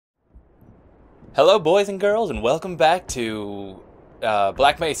Hello, boys and girls, and welcome back to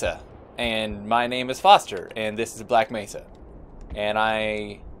Black Mesa. And my name is Foster, and this is Black Mesa. And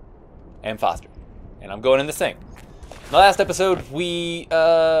I am Foster, and I'm going in this thing. In the last episode, we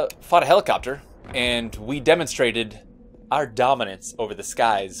fought a helicopter, and we demonstrated our dominance over the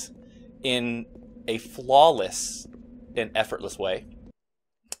skies in a flawless and effortless way.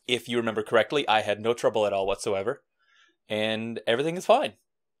 If you remember correctly, I had no trouble at all whatsoever, and everything is fine.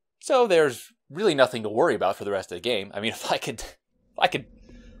 So there's really nothing to worry about for the rest of the game. I mean, if I could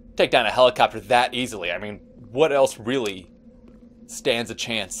take down a helicopter that easily, I mean, what else really stands a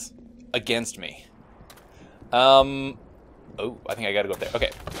chance against me? Oh, I think I gotta go up there. Okay.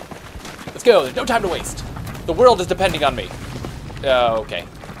 Let's go. There's no time to waste. The world is depending on me. Okay.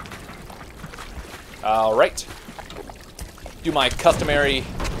 Alright. Do my customary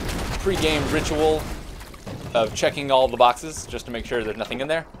pre-game ritual of checking all the boxes just to make sure there's nothing in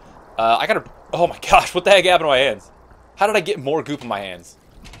there. I gotta... Oh my gosh, what the heck happened to my hands? How did I get more goop in my hands?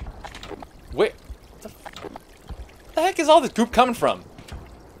 Wait, what the heck is all this goop coming from?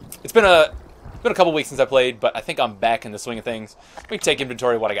 It's been a couple weeks since I played, but I think I'm back in the swing of things. Let me take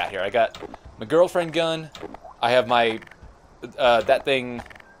inventory of what I got here. I got my girlfriend gun. I have my that thing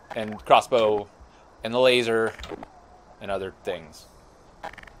and crossbow and the laser and other things.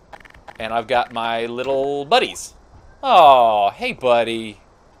 And I've got my little buddies. Oh, hey buddy.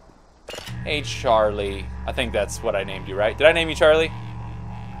 Hey, Charlie. I think that's what I named you, right? Did I name you Charlie?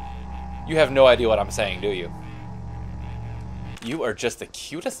 You have no idea what I'm saying, do you? You are just the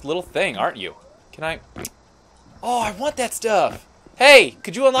cutest little thing, aren't you? Can I... Oh, I want that stuff. Hey,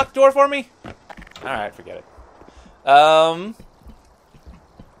 could you unlock the door for me? Alright, forget it.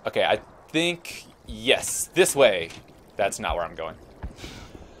 Okay, I think... Yes, this way. That's not where I'm going.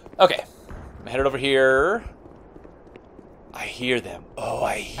 Okay, I'm headed over here. I hear them. Oh,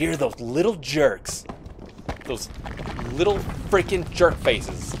 I hear those little jerks. Those little freaking jerk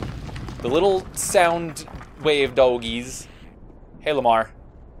faces. The little sound wave doggies. Hey, Lamar.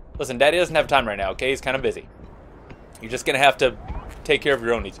 Listen, Daddy doesn't have time right now, okay? He's kind of busy. You're just going to have to take care of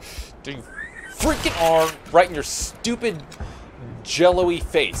your own needs. Do you freaking are right in your stupid jello-y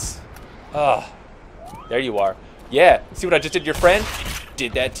face. Ugh. There you are. Yeah, see what I just did to your friend?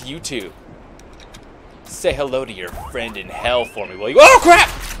 Did that to you, too. Say hello to your friend in hell for me, will you? Oh, crap!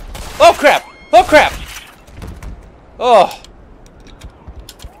 Oh, crap! Oh, crap! Oh.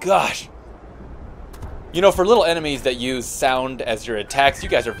 Gosh. You know, for little enemies that use sound as your attacks, you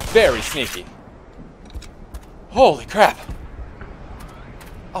guys are very sneaky. Holy crap.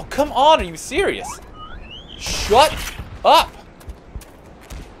 Oh, come on, are you serious? Shut up!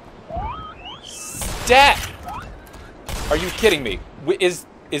 Stat! Are you kidding me? Is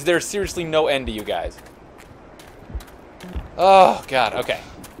there seriously no end to you guys? Oh, God, okay.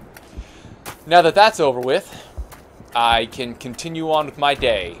 Now that that's over with, I can continue on with my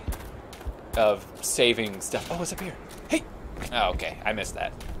day of saving stuff. Oh, it's up here. Hey! Oh, okay, I missed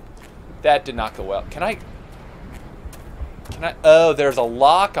that. That did not go well. Can I... Oh, there's a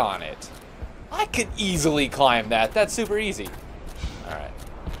lock on it. I could easily climb that. That's super easy. Alright.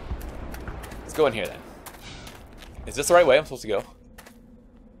 Let's go in here, then. Is this the right way I'm supposed to go?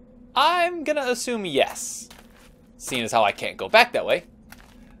 I'm gonna assume yes. Seeing as how I can't go back that way,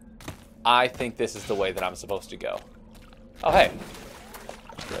 I think this is the way that I'm supposed to go. Oh, hey.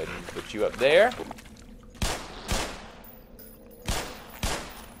 Go ahead and put you up there.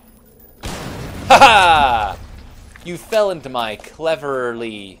 Ha-ha! You fell into my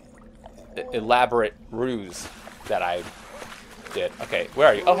cleverly elaborate ruse that I did. Okay, where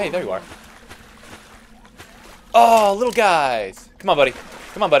are you? Oh, hey, there you are. Oh, little guys. Come on, buddy.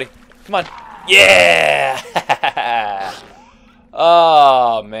 Come on, buddy. Come on. Yeah!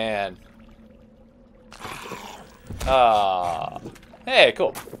 Oh, man. Hey,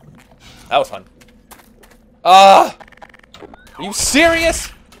 cool. That was fun. Are you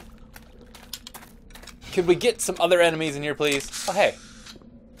serious? Could we get some other enemies in here, please? Oh, hey.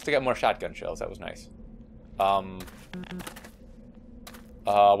 Still got more shotgun shells. That was nice.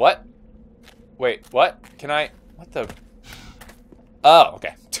 What? Wait, what? Can I... What the... Oh,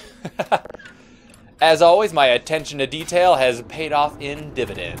 okay. As always, my attention to detail has paid off in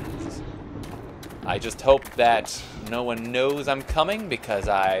dividends. I just hope that no one knows I'm coming, because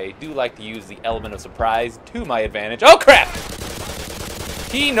I do like to use the element of surprise to my advantage. Oh, crap!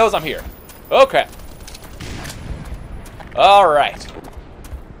 He knows I'm here. Oh, crap. Alright.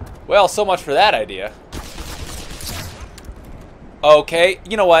 Well, so much for that idea. Okay,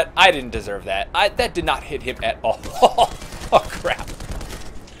 you know what? I didn't deserve that. That did not hit him at all. Oh, crap.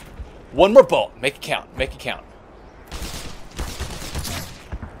 One more bolt. Make it count. Make it count.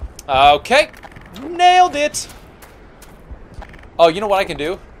 Okay. Nailed it! Oh, you know what I can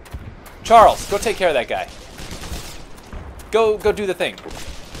do? Charles, go take care of that guy. Go do the thing.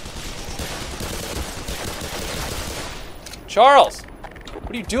 Charles!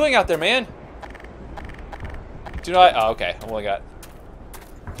 What are you doing out there, man? Do I? Oh, okay. I only got...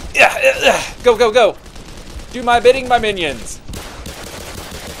 Yeah! Go, go, go! Do my bidding, my minions!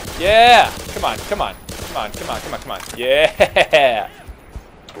 Yeah! Come on, come on. Come on, come on, come on, come on. Yeah!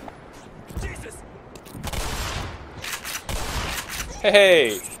 Jesus.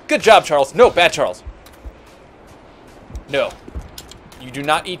 Hey! Good job, Charles. No, bad Charles. No. You do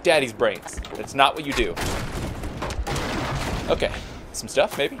not eat daddy's brains. That's not what you do. Okay. Some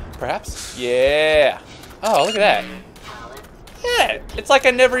stuff, maybe? Perhaps? Yeah! Oh, look at that. Yeah! It's like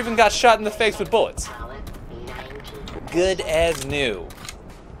I never even got shot in the face with bullets. Good as new.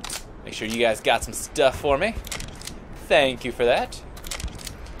 Make sure you guys got some stuff for me. Thank you for that.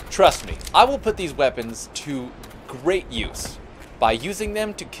 Trust me, I will put these weapons to great use by using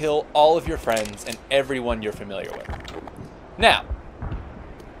them to kill all of your friends and everyone you're familiar with. Now,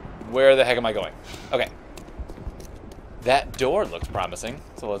 where the heck am I going? Okay. That door looks promising,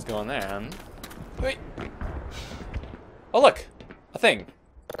 so let's go in there. Wait. Oh, look. A thing.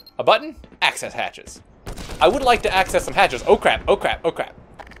 A button? Access hatches. I would like to access some hatches. Oh, crap. Oh, crap. Oh, crap.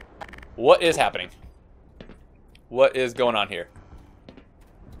 What is happening? What is going on here?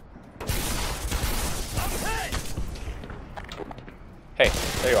 Hey,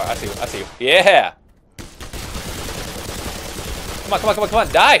 there you are. I see you. I see you. Yeah! Come on, come on, come on, come on.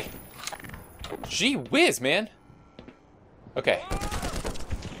 Die! Gee whiz, man. Okay.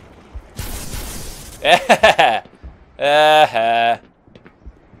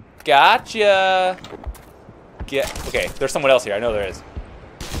 Gotcha! Okay, there's someone else here. I know there is.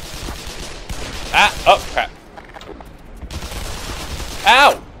 Ah! Oh, crap.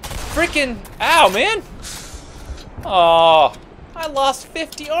 Ow! Freaking... Ow, man! Oh, I lost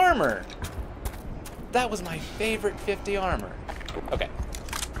 50 armor. That was my favorite 50 armor. Okay.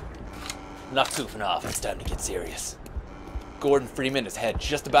 Enough goofing off. It's time to get serious. Gordon Freeman has had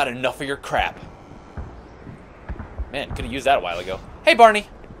just about enough of your crap. Man, could have used that a while ago. Hey, Barney!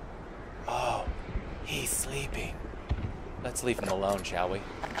 Oh, he's sleeping. Let's leave him alone, shall we?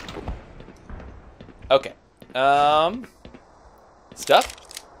 Okay. Stuff?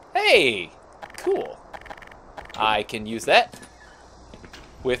 Hey! Cool. I can use that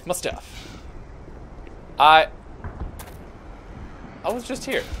with my stuff. I was just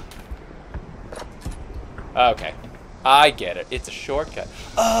here. Okay. I get it. It's a shortcut.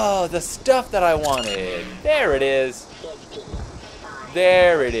 Oh, the stuff that I wanted. There it is.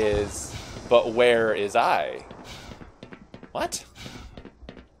 There it is. But where is I? What?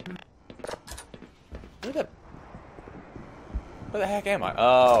 Where the heck am I?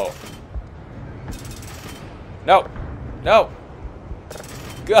 Oh. No. No.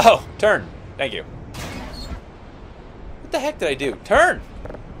 Go. Turn. Thank you. What the heck did I do? Turn.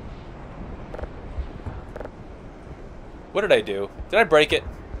 What did I do? Did I break it?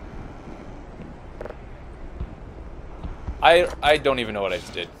 I don't even know what I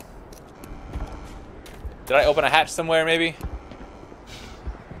just did. Did I open a hatch somewhere, maybe?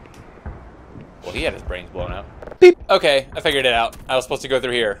 Well, he had his brains blown out. Beep. Okay, I figured it out. I was supposed to go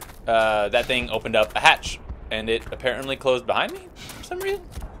through here. That thing opened up a hatch, and it apparently closed behind me for some reason.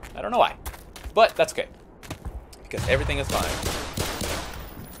 I don't know why. But that's okay. Because everything is fine.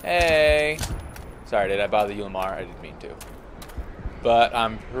 Hey. Sorry, did I bother you, Lamar? I didn't mean to. But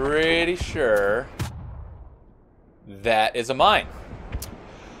I'm pretty sure that is a mine.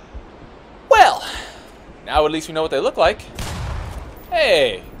 Well, now at least we know what they look like.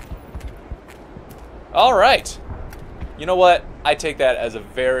 Hey. All right. You know what? I take that as a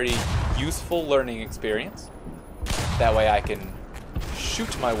very useful learning experience. That way I can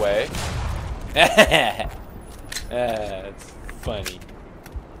shoot my way. It's funny.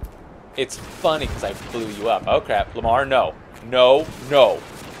 It's funny because I blew you up. Oh, crap. Lamar, no. No, no.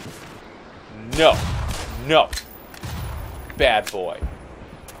 No. No. Bad boy.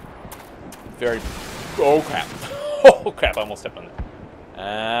 Very... Oh, crap. Oh, crap. I almost stepped on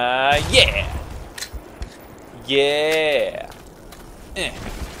that. Yeah. Yeah.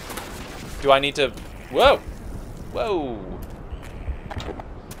 Do I need to... Whoa. Whoa.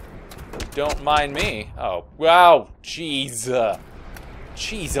 Don't mind me. Oh, wow. Jeez.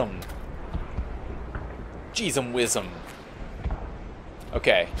 Jeez-um. Jeez-um-whiz-um.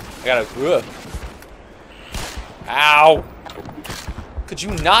 Okay. I gotta... Ow. Could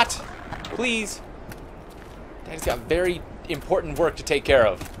you not? Please. Daddy's got very important work to take care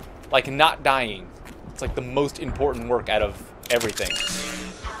of. Like not dying. It's like the most important work out of everything.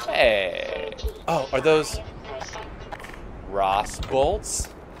 Hey. Oh, are those cross bolts?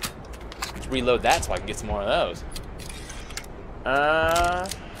 Let's reload that so I can get some more of those. Yeah.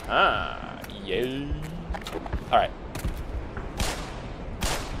 Alright.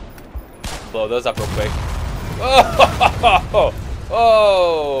 Blow those up real quick. Oh!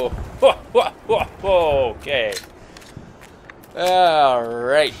 Oh! Okay.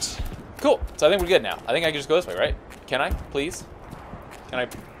 Alright. Cool. So I think we're good now. I think I can just go this way, right? Can I? Please? Can I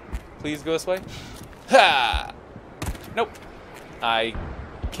please go this way? Ha! Nope. I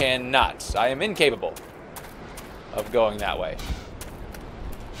cannot. I am incapable of going that way.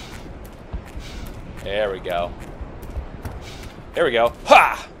 There we go. There we go.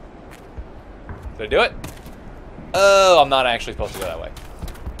 Ha! Did I do it? Oh, I'm not actually supposed to go that way.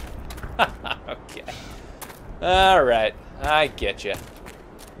 Okay. Alright. I get you.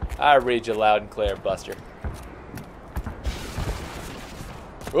 I read you loud and clear, Buster.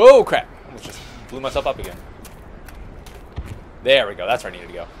 Oh, crap. I almost just blew myself up again. There we go. That's where I needed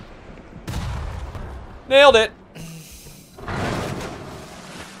to go. Nailed it.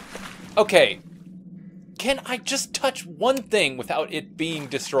 Okay. Can I just touch one thing without it being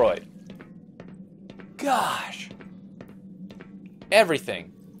destroyed? Gosh.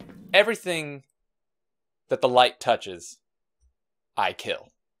 Everything. Everything that the light touches, I kill.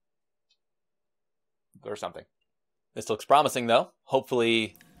 Or something. This looks promising, though.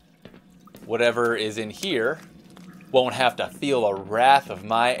 Hopefully, whatever is in here won't have to feel the wrath of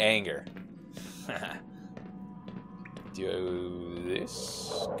my anger. Do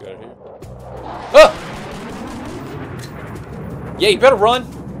this. Go here. Ah! Yeah, you better run.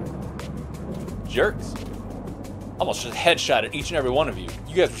 Jerks. Almost just headshot at each and every one of you.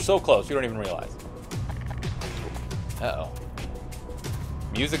 You guys were so close, you don't even realize. Uh-oh.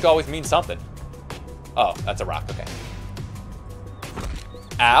 Music always means something. Oh, that's a rock, okay.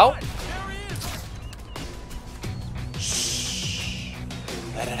 Ow! Shh.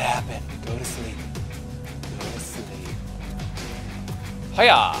 Let it happen. Go to sleep. Go to sleep.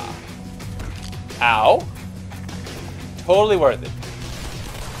 Hiya! Ow! Totally worth it.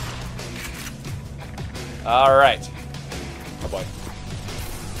 Alright. Oh boy.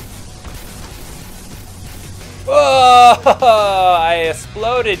 Oh, I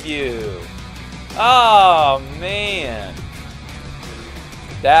exploded you. Oh, man.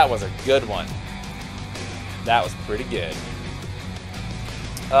 That was a good one. That was pretty good.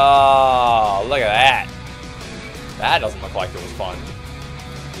 Oh, look at that. That doesn't look like it was fun.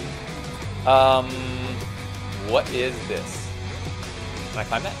 What is this? Can I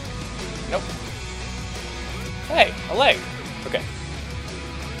climb that? Nope. Hey, a leg. Okay.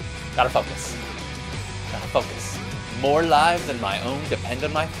 Gotta focus. Gotta focus. More lives than my own depend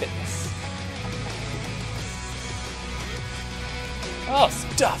on my fitness. Oh,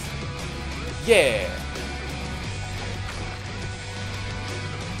 stuff. Yeah.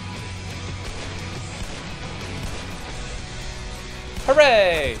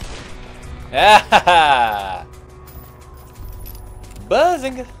 Hooray! Ah!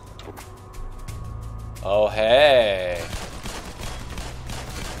 Buzzing. Oh, hey.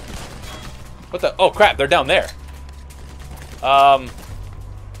 What the? Oh, crap. They're down there. Alright.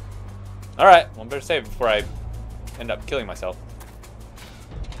 Well, I better save before I end up killing myself.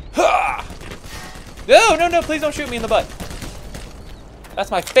 Ha! No, no, no. Please don't shoot me in the butt. That's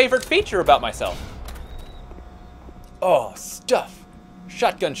my favorite feature about myself. Oh, stuff.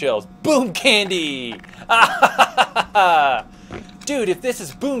 Shotgun shells. Boom candy. Dude, if this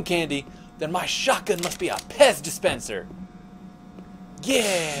is boom candy, then my shotgun must be a Pez dispenser.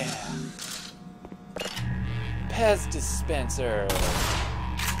 Yeah. Pez dispenser.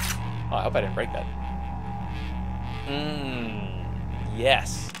 Oh, I hope I didn't break that.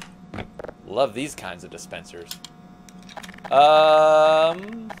 Yes. Love these kinds of dispensers. Oh,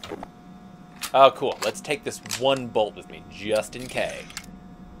 cool. Let's take this one bolt with me, just in case.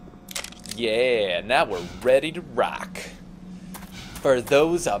 Yeah, now we're ready to rock. For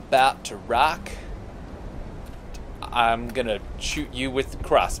those about to rock, I'm gonna shoot you with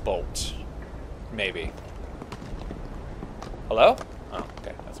crossbolt. Maybe. Hello? Oh,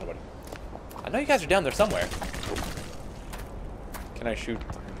 okay. That's nobody. I know you guys are down there somewhere. Can I shoot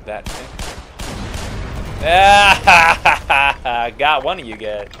that thing? Ah, got one of you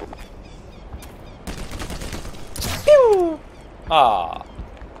guys. Pew! Aw.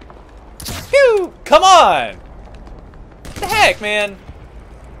 Pew! Come on! What the heck, man?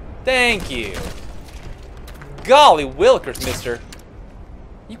 Thank you. Golly willikers, mister.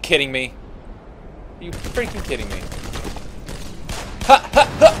 You kidding me? Are you freaking kidding me? Ha ha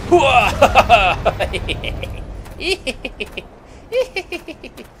ha!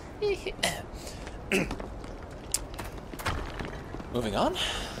 Moving on.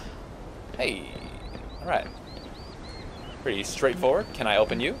 Hey. Alright. Pretty straightforward. Can I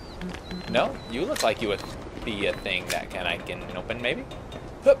open you? No? You look like you would be a thing that I can open, maybe?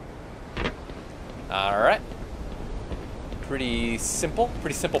 Hup. Alright. Pretty simple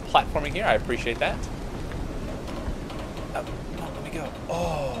platforming here. I appreciate that. Oh, let me go.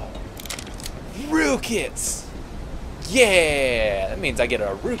 Oh. Rookits! Yeah! That means I get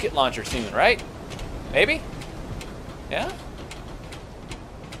a rookit launcher soon, right? Maybe? Yeah?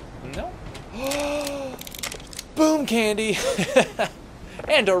 No? Boom candy!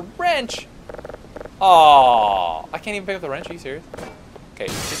 And a wrench! Oh, I can't even pick up the wrench. Are you serious? Okay,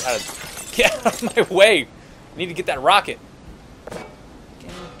 get out of my way! I need to get that rocket.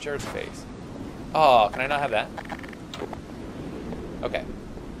 Jerk face. Oh, can I not have that? Okay.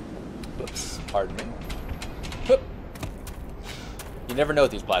 Oops. Pardon me. Whoop. You never know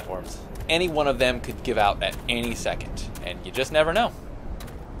with these platforms. Any one of them could give out at any second, and you just never know.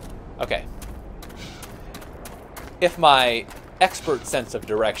 Okay. If my expert sense of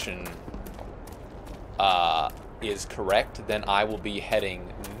direction is correct, then I will be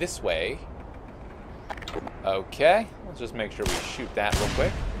heading this way. Okay. Let's just make sure we shoot that real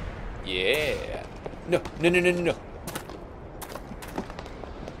quick. Yeah. No.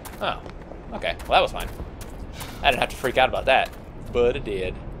 Oh. Okay. Well, that was fine. I didn't have to freak out about that, but it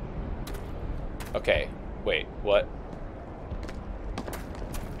did. Okay. Wait. What?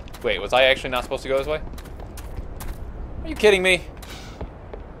 Wait, was I actually not supposed to go this way? Are you kidding me?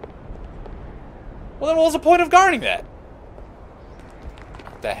 Well, then what was the point of guarding that?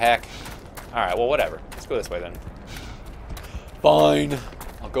 What the heck? Alright, well, whatever. Let's go this way, then. Fine.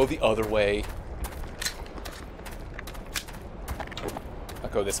 I'll go the other way. I'll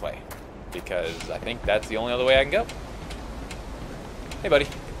go this way. Because I think that's the only other way I can go. Hey, buddy.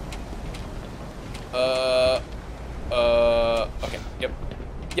 Okay.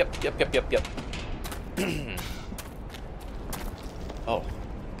 Yep. Oh.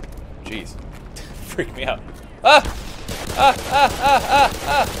 Jeez. Freaked me out.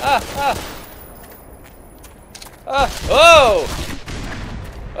 Oh!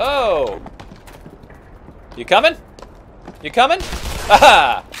 Oh! You coming? You coming?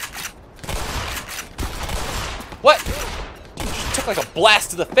 Aha! What? You just took like a blast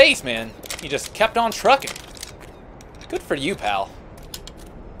to the face, man. You just kept on trucking. Good for you, pal.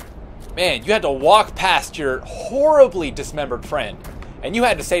 Man, you had to walk past your horribly dismembered friend, and you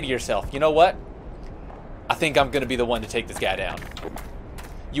had to say to yourself, you know what? I think I'm going to be the one to take this guy down.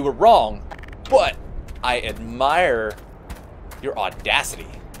 You were wrong, but I admire your audacity.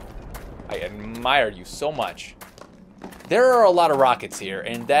 I admire you so much. There are a lot of rockets here,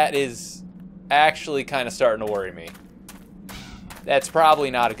 and that is actually kind of starting to worry me. That's probably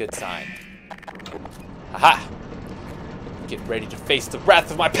not a good sign. Aha! Get ready to face the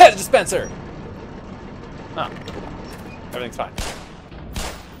wrath of my pet dispenser! Huh. Everything's fine.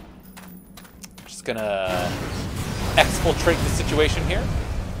 Just gonna exfiltrate the situation here.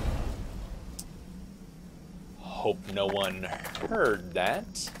 Hope no one heard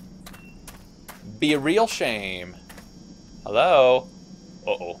that. Be a real shame. Hello?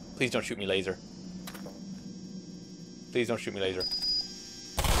 Uh-oh. Please don't shoot me, laser. Please don't shoot me, laser.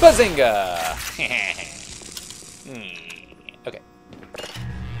 Bazinga! Okay.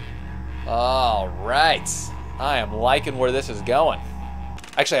 Alright. I am liking where this is going.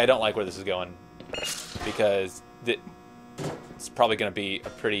 Actually, I don't like where this is going. Because it's probably going to be a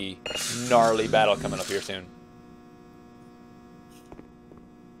pretty gnarly battle coming up here soon.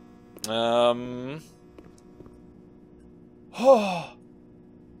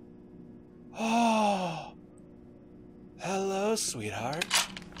 Hello, sweetheart.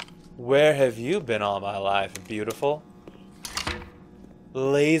 Where have you been all my life, beautiful?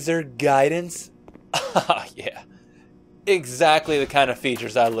 Laser guidance? Yeah. Exactly the kind of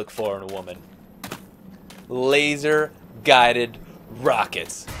features I look for in a woman. Laser guided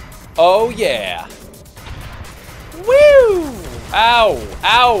rockets. Oh yeah. Woo! Ow!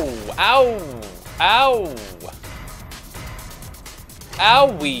 Ow! Ow! Ow!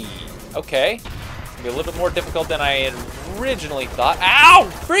 Owie! Okay. It's gonna be a little bit more difficult than I had originally thought. Ow!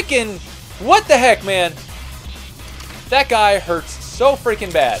 Freaking! What the heck, man? That guy hurts so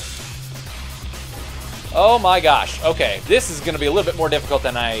freaking bad. Oh my gosh. Okay, this is gonna be a little bit more difficult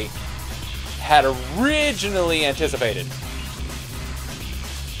than I had originally anticipated.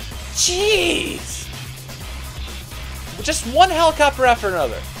 Jeez! Just one helicopter after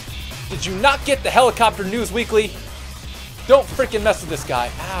another. Did you not get the Helicopter News Weekly? Don't freaking mess with this guy.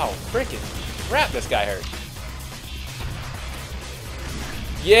 Ow, freaking crap, this guy hurt.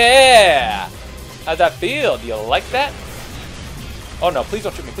 Yeah! How'd that feel? Do you like that? Oh no, please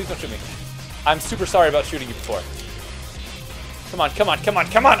don't shoot me, please don't shoot me. I'm super sorry about shooting you before. Come on, come on, come on,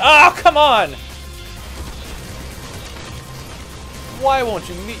 come on! Oh, come on! Why won't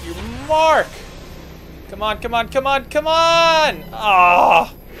you meet your mark? Come on, come on, come on, come on!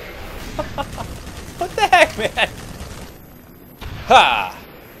 Oh! What the heck, man? Ha!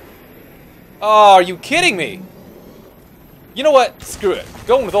 Oh, are you kidding me? You know what? Screw it.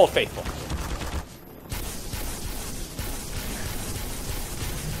 Going with Old Faithful.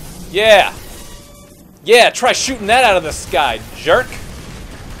 Yeah. Yeah, try shooting that out of the sky, jerk.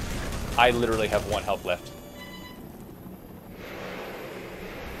 I literally have 1 health left.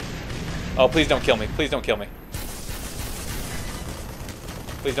 Oh, please don't kill me. Please don't kill me.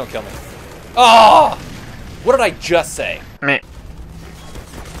 Please don't kill me. Oh! What did I just say? Meh.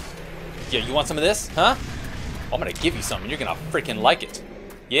 Yeah, you want some of this? Huh? I'm gonna give you some and you're gonna freaking like it.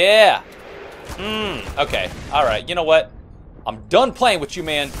 Yeah. Okay. Alright, you know what? I'm done playing with you,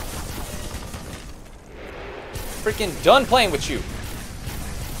 man. Freaking done playing with you.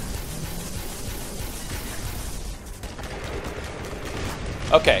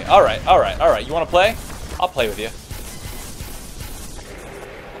 Okay, alright, alright, alright. You wanna play? I'll play with you.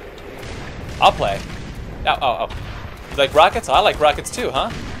 I'll play. Oh. You like rockets? I like rockets too,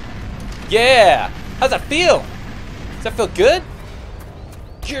 huh? Yeah! How's that feel? Does that feel good?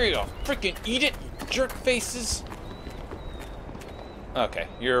 Yeah, freaking eat it, you jerk faces. Okay,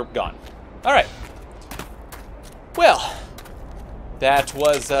 you're gone. Alright. Well, that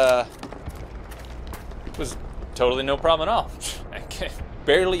was totally no problem at all. I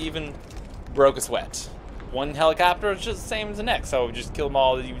barely even broke a sweat. One helicopter is just the same as the next, so just kill them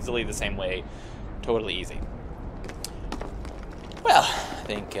all easily the same way. Totally easy. Well, I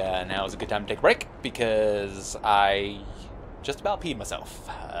think now is a good time to take a break because I just about peed myself.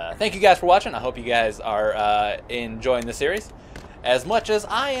 Thank you guys for watching. I hope you guys are enjoying the series as much as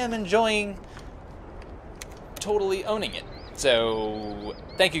I am enjoying totally owning it. So,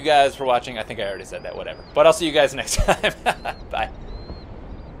 thank you guys for watching. I think I already said that, whatever. But I'll see you guys next time. Bye.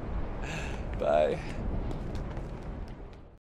 Bye.